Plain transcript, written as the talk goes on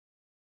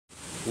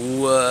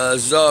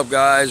What's up,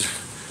 guys?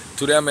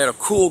 Today I met a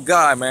cool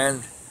guy,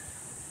 man.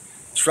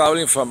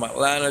 Traveling from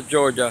Atlanta,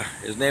 Georgia.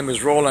 His name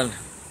is Roland.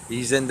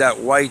 He's in that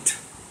white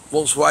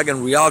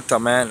Volkswagen Rialta,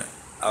 man.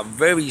 A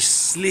very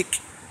sleek,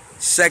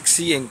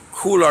 sexy, and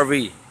cool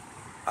RV.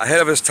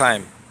 Ahead of his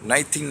time,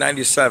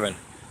 1997.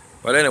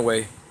 But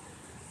anyway,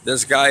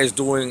 this guy is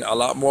doing a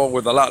lot more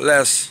with a lot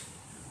less,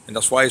 and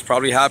that's why he's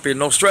probably happy and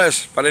no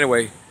stress. But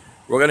anyway,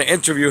 we're gonna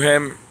interview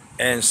him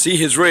and see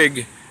his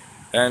rig.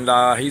 And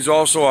he's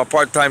also a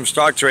part-time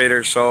stock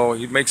trader, so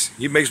he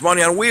makes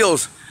money on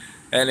wheels.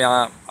 And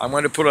I'm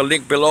going to put a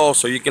link below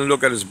so you can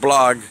look at his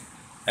blog.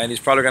 And he's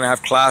probably going to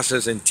have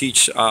classes and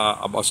teach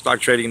about stock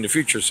trading in the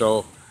future.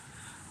 So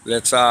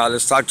let's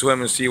talk to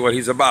him and see what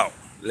he's about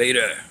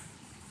later.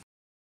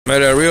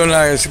 Met a real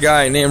nice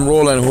guy named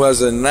Roland who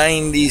has a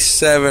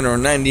 97 or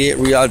 98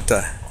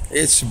 Rialta.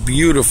 It's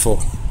beautiful.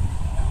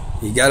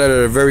 He got it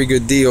at a very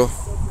good deal.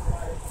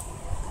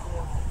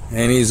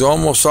 And he's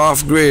almost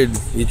off grid.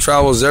 He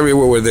travels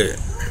everywhere with it.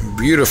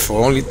 Beautiful.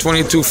 Only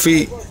 22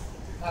 feet.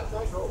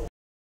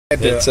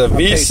 It's a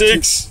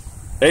V6,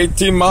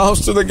 18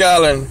 miles to the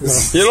gallon.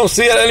 You don't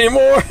see it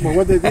anymore. But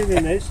what they did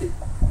in AC?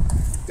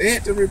 They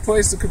had to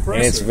replace the compressor.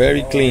 And it's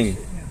very clean.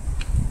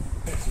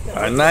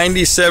 A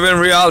 97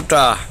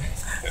 Rialta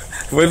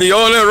with the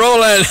owner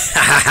Roland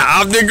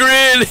off the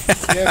grid.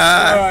 Yes,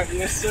 sir.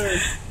 Yes, sir.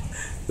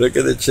 Look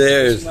at the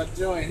chairs. My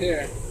joint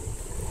here.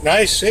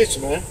 Nice seats,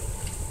 man.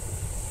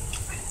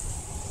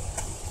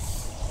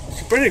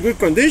 Pretty good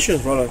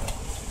conditions, Roland.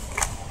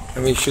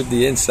 Let me shoot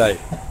the inside.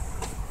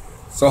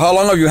 So how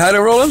long have you had it,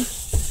 Roland?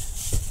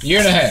 Year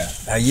and a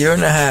half. A year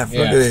and a half. Yeah.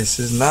 Look at this.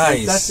 It's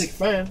nice. Fantastic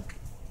fan.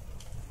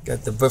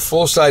 Got the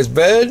full-size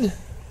bed.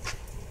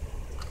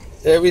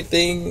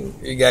 Everything.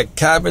 You got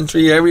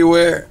cabinetry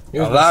everywhere.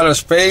 A lot of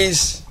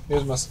space.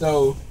 Here's my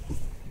stove.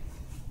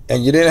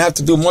 And you didn't have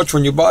to do much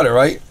when you bought it,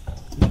 right?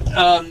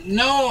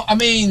 No, I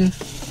mean,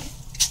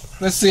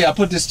 let's see. I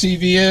put this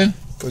TV in.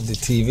 Put the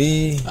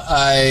TV.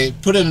 I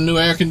put in a new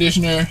air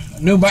conditioner.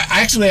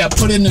 Actually, I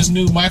put in this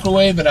new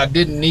microwave, but I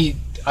didn't need.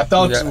 I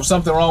thought there was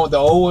something wrong with the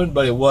old one,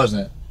 but it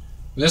wasn't.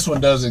 This one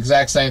does the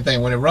exact same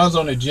thing. When it runs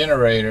on the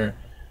generator,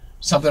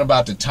 something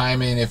about the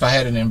timing. If I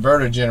had an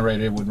inverter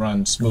generator, it would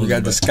run smoothly. You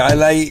got the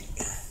skylight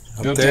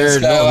up there.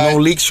 No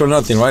leaks or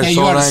nothing, right? Hey,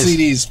 you want to see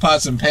these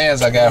pots and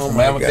pans I got from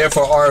Amazon? They're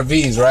for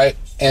RVs, right?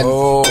 And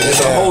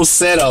there's a whole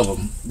set of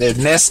them. They're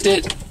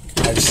nested.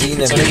 I've seen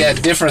them. So they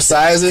got different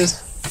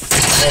sizes.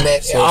 And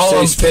all of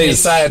them fit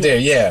inside there,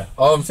 yeah.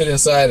 All of them fit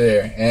inside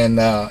there, and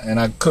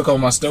I cook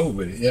on my stove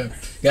with it, yeah.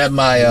 Got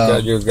my you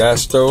got your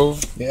gas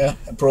stove, yeah,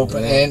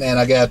 propane, and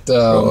I got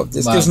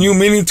this gives new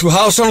meaning to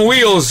house on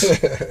wheels.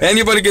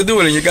 Anybody can do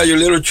it. And you got your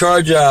little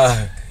charge.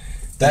 That's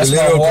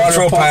my little water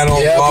control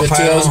panel. Yep, it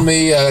tells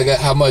me I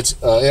got how much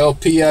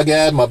LP I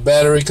got. My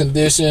battery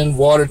condition,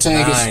 water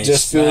tank is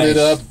just filled it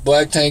up.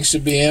 Black tank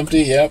should be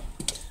empty. Yep,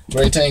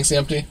 gray tank's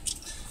empty.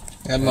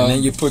 And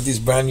then you put these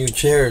brand new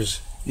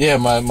chairs. Yeah,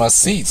 my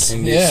seats.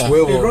 And yeah.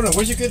 Swivel. Hey, Roland,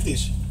 where'd you get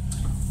these?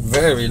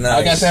 Very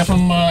nice. I got that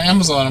from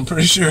Amazon, I'm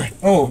pretty sure.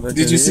 Oh,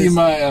 did you see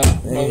my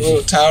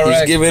little towel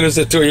rack? He's giving us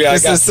a tour. Yeah,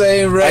 it's the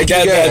same rack. I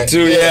got that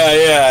too.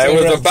 Yeah. It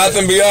was a Bath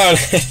and Beyond.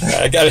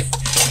 I got it.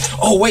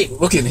 Oh, wait.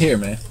 Look in here,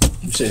 man.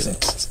 Let me show you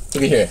something.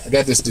 Look at here. I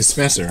got this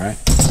dispenser, right?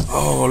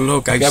 Oh,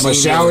 look. I got my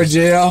shower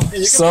gel,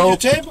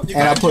 soap, and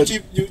I put.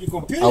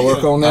 I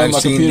work on that on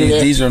my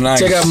computer. These are nice.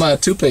 Check out my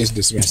toothpaste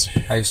dispenser.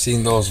 I've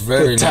seen those.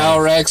 Very nice.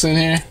 Towel racks in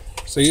here.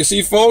 So you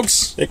see,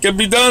 folks, it can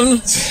be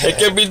done. It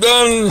can be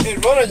done. Hey,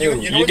 Roland,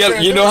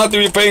 you don't have to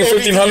be paying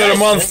 $1,500 a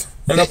month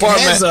in an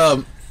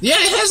apartment. Yeah,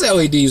 it has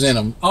LEDs in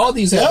them. All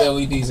these have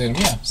LEDs in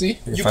them. Yeah, see?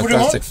 You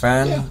fantastic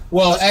fan. Yeah.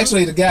 Well,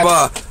 actually, the guy.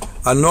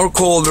 A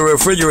Norcold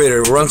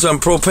refrigerator runs on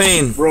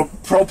propane.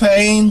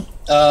 Propane,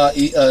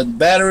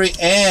 battery,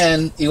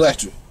 and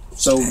electric.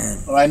 So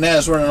right now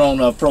it's running on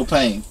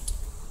propane.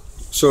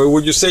 So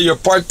would you say you're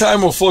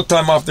part-time or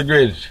full-time off the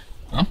grid?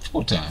 I'm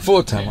full-time.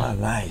 Full-time,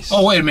 nice.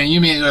 Oh, wait a minute.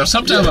 You mean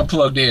sometimes I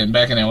plugged in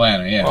back in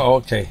Atlanta, yeah. Oh,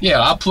 okay. Yeah,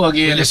 I plug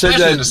in,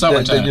 especially in the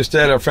summertime. You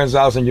stay at a friend's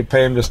house and you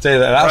pay him to stay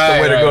there. That's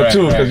the way to go,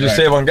 too, because you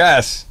save on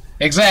gas.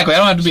 Exactly. I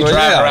don't have to be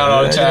driving around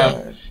all the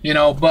time. You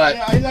know, but...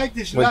 Yeah, I like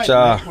this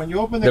light. When you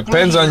open the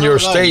depends on your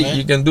state,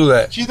 you can do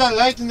that. See that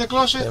light in the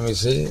closet? Let me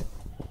see.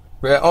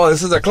 Oh,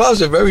 this is a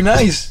closet. Very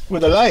nice.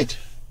 With a light.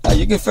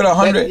 You can fit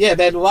 100. Yeah,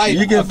 that light.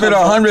 You can fit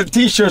 100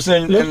 T-shirts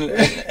in. Look,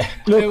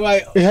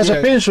 it has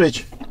a pin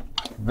switch.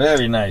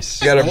 Very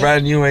nice. You got a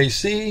brand new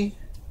AC.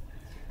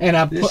 And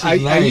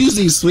I use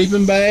these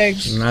sleeping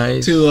bags.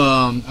 Nice. To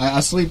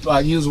I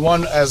use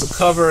one as a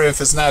cover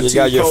if it's not too cold. You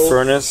got your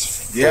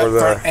furnace.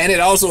 Yeah, and it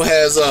also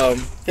has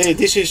hey,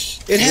 this is.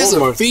 It has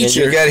a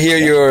feature. And you got here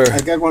your. I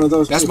got one of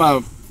those. That's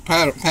my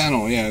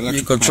panel. Yeah,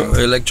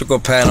 electrical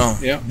panel.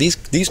 Yeah.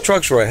 These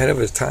trucks were ahead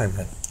of its time,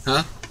 man.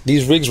 Huh?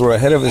 These rigs were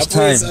ahead of its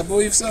time. I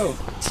believe so.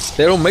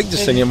 They don't make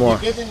this anymore.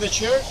 You get in the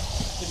chair.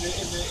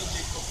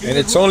 And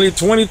it's only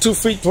 22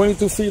 feet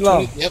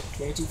long. Yep,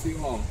 22 feet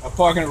long. I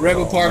park in a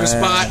regular parking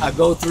spot. I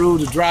go through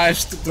the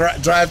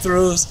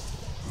drive-throughs.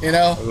 You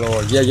know?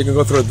 Lord, yeah, you can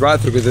go through a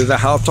drive-through because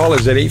how tall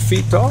is it? 8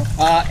 feet tall?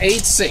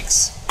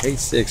 8.6.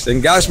 8.6.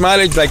 And gas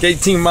mileage like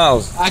 18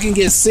 miles. I can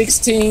get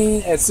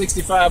 16 at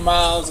 65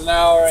 miles an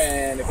hour,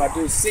 and if I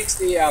do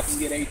 60, I can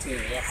get 18.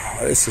 Yeah.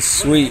 Oh, this is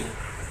sweet.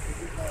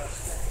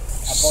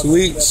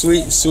 Sweet,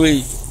 sweet,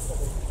 sweet.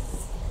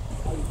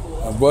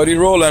 My buddy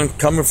Roland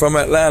coming from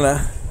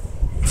Atlanta.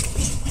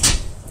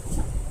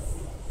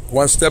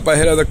 One step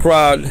ahead of the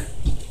crowd.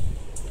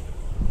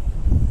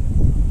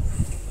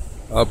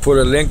 I'll put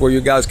a link where you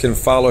guys can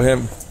follow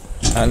him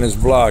on his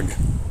blog.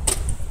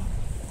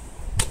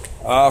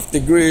 Off the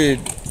Grid.